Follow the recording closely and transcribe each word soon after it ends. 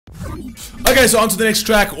Okay, so on to the next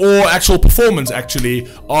track, or actual performance, actually,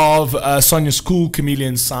 of Sonia's Cool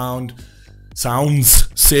Chameleon Sounds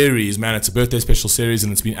series. Man, it's a birthday special series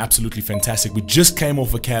and it's been absolutely fantastic. We just came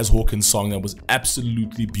off a Kaz Hawkins song that was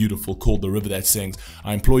absolutely beautiful called The River That Sings.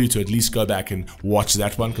 I implore you to at least go back and watch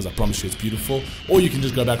that one because I promise you it's beautiful. Or you can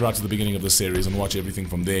just go back right to the beginning of the series and watch everything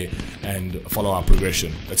from there and follow our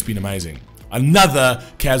progression. It's been amazing. Another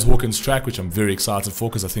Kaz Hawkins track, which I'm very excited for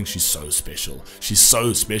because I think she's so special. She's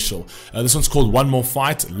so special. This one's called One More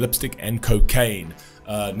Fight, Lipstick and Cocaine.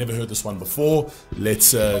 Never heard this one before. Let's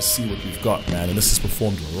see what we've got, man. And this is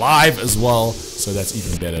performed live as well, so that's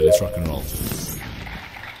even better. Let's rock and roll.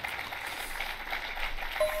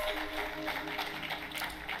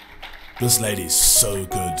 This lady is so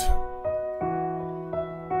good.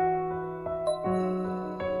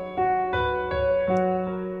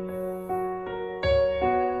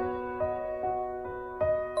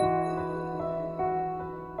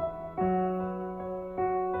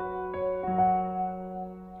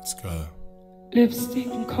 Let's go. Lipstick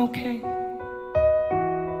and cocaine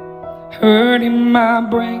hurting my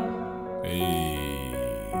brain. Hey.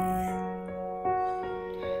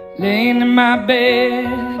 Laying in my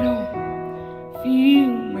bed, oh, feel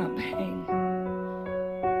my pain.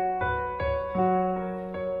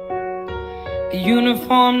 The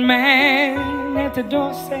uniformed man at the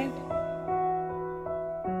door said,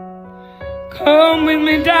 "Come with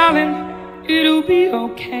me, darling, it'll be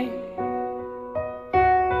okay.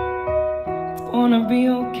 Gonna be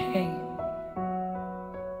okay."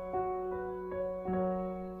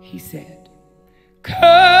 He said, "Come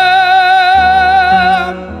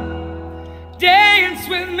dance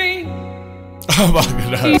with me." Oh my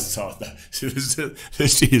goodness, she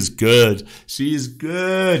is good. She is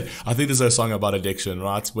good. I think there's a song about addiction,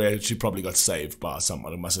 right? Where she probably got saved by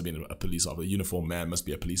someone. It must have been a police officer. A uniformed man must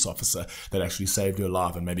be a police officer that actually saved her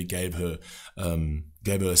life and maybe gave her a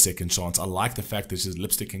second chance. I like the fact that she's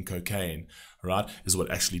lipstick and cocaine, right, is what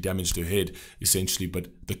actually damaged her head, essentially. But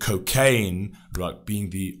the cocaine, right, being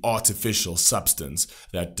the artificial substance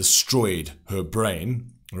that destroyed her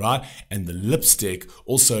brain, right, and the lipstick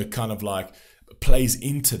also kind of like plays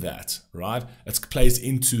into that, right? It plays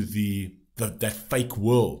into that fake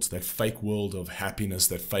world of happiness,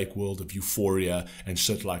 that fake world of euphoria and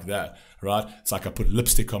shit like that, right? It's like I put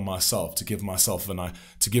lipstick on myself to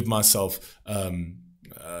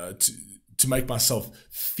make myself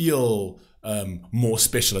feel more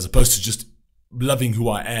special, as opposed to just loving who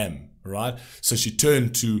I am, right? So she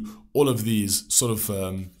turned to all of these sort of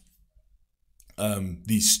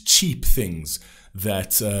these cheap things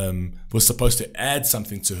that was supposed to add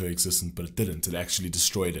something to her existence, but it didn't. It actually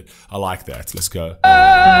destroyed it. I like that. Let's go.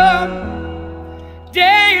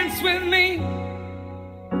 Dance with me,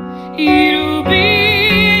 it'll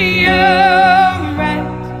be alright.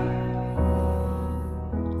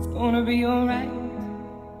 It's gonna be alright.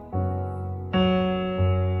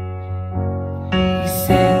 He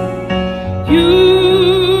said, you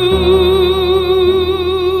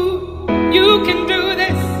can do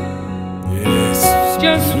this. Yes.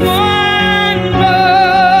 Just one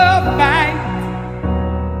more fight.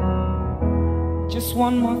 Just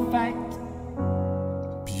one more fight.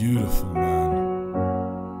 Beautiful, man.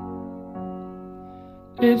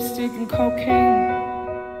 Lipstick and cocaine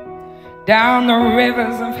down the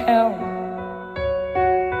rivers of hell.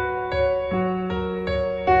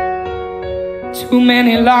 Too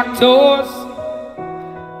many locked doors,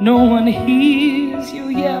 no one hears you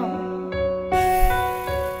yell.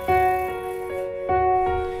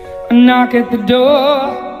 A knock at the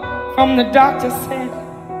door from the doctor said,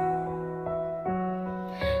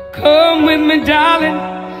 "Come with me, darling,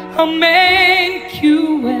 I'll make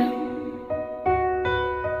you well."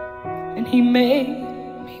 And he made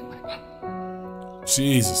me well.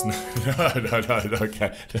 Jesus, no,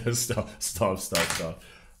 okay. Stop.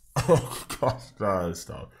 Oh gosh, no,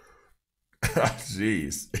 stop.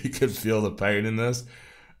 Jeez, you can feel the pain in this.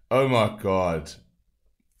 Oh my God.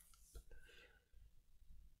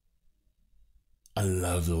 I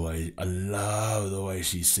love the way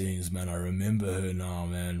she sings, man. I remember her now,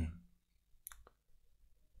 man.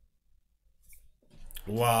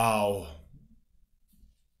 Wow.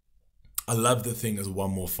 I love the thing as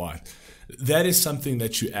one more fight. That is something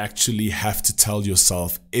that you actually have to tell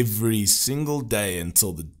yourself every single day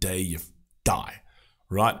until the day you die,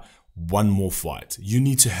 right? One more fight. You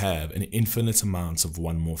need to have an infinite amount of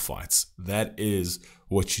one more fights. That is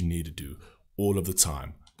what you need to do all of the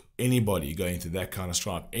time. Anybody going through that kind of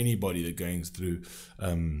strife, anybody that going through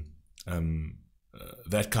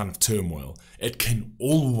that kind of turmoil, it can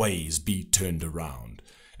always be turned around.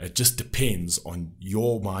 It just depends on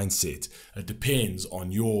your mindset. It depends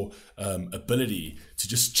on your ability to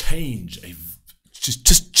just change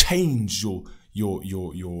just change your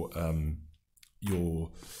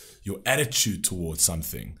attitude towards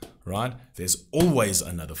something, right? There's always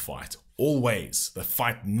another fight. Always. The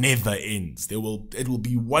fight never ends. It will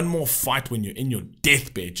be one more fight when you're in your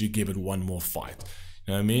deathbed. You give it one more fight.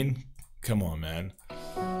 You know what I mean? Come on, man.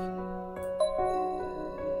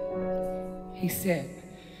 He said,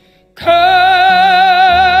 come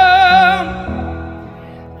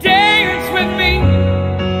dance with me.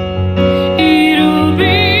 It'll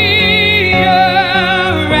be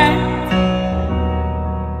alright.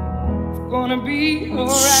 It's gonna be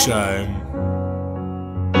alright. Shame.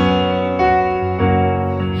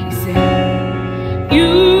 He said,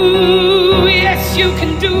 yes, you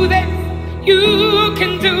can do this. You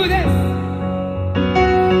can do this.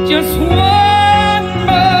 Just one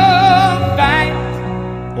more fight.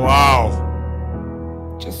 Wow.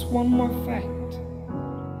 Just one more fight.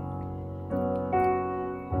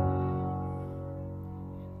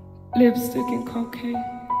 Lipstick and cocaine.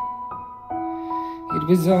 It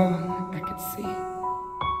was all I could see.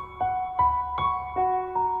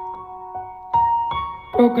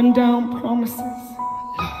 Broken down promises.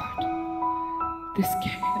 Lord, this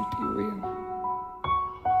can't be real.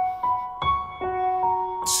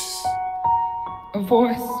 A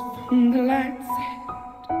voice from the light said,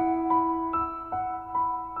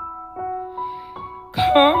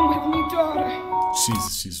 come with me, daughter.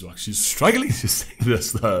 She's struggling to sing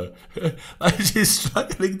this though. She's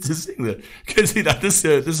struggling to sing this. Because you know, this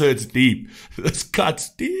hurts deep. This cuts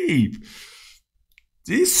deep.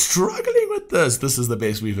 She's struggling with this. This is the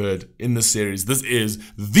best we've heard in this series. This is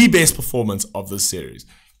the best performance of this series.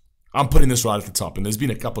 I'm putting this right at the top, and there's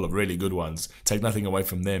been a couple of really good ones. Take nothing away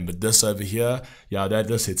from them, but this over here, yeah,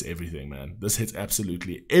 this hits everything, man. This hits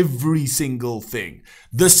absolutely every single thing.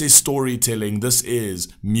 This is storytelling. This is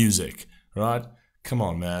music, right? Come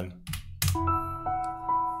on, man.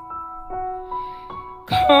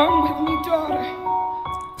 Come with me, daughter.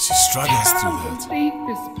 She struggles through that. Time to leave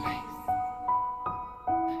this place.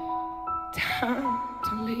 Time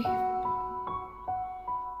to leave.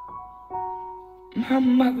 My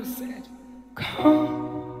mother said, come,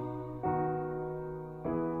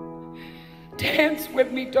 dance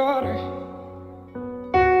with me, daughter.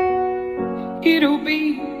 It'll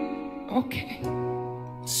be okay.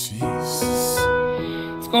 Jesus.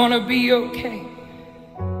 It's gonna be okay.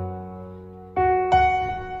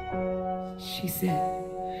 She said,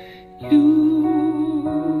 you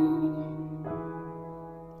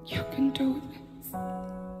can do this.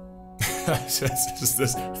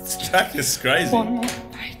 This track is crazy. One more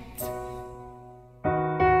fight.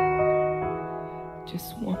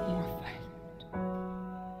 Just one more fight.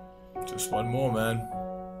 Just one more, man.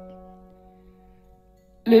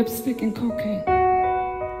 Lipstick and cocaine.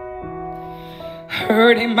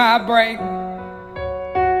 Hurting my brain.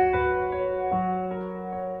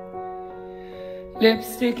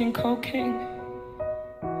 Lipstick and cocaine.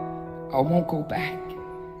 I won't go back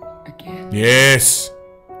again. Yes.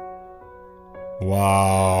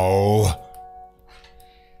 Wow.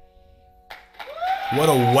 What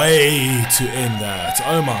a way to end that.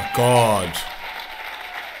 Oh my God.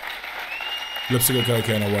 Lipstick and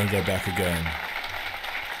cocaine, I won't go back again.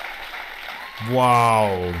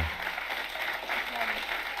 Wow.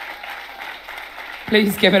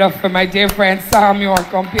 Please give it up for my dear friend Sam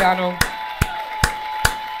York on piano.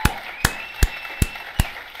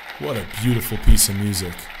 What a beautiful piece of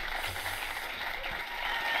music.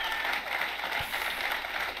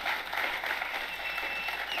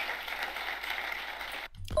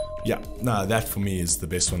 Yeah, nah, that for me is the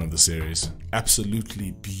best one of the series.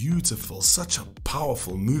 Absolutely beautiful. Such a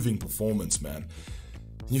powerful, moving performance, man.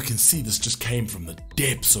 You can see this just came from the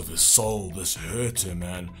depths of his soul. This hurt her,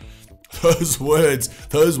 man. Those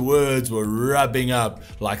words were rubbing up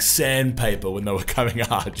like sandpaper when they were coming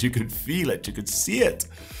out. You could feel it. You could see it.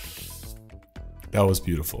 That was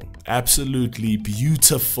beautiful. Absolutely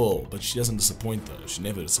beautiful. But she doesn't disappoint though. She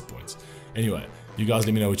never disappoints. Anyway, you guys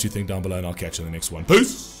let me know what you think down below and I'll catch you in the next one.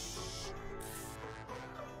 Peace!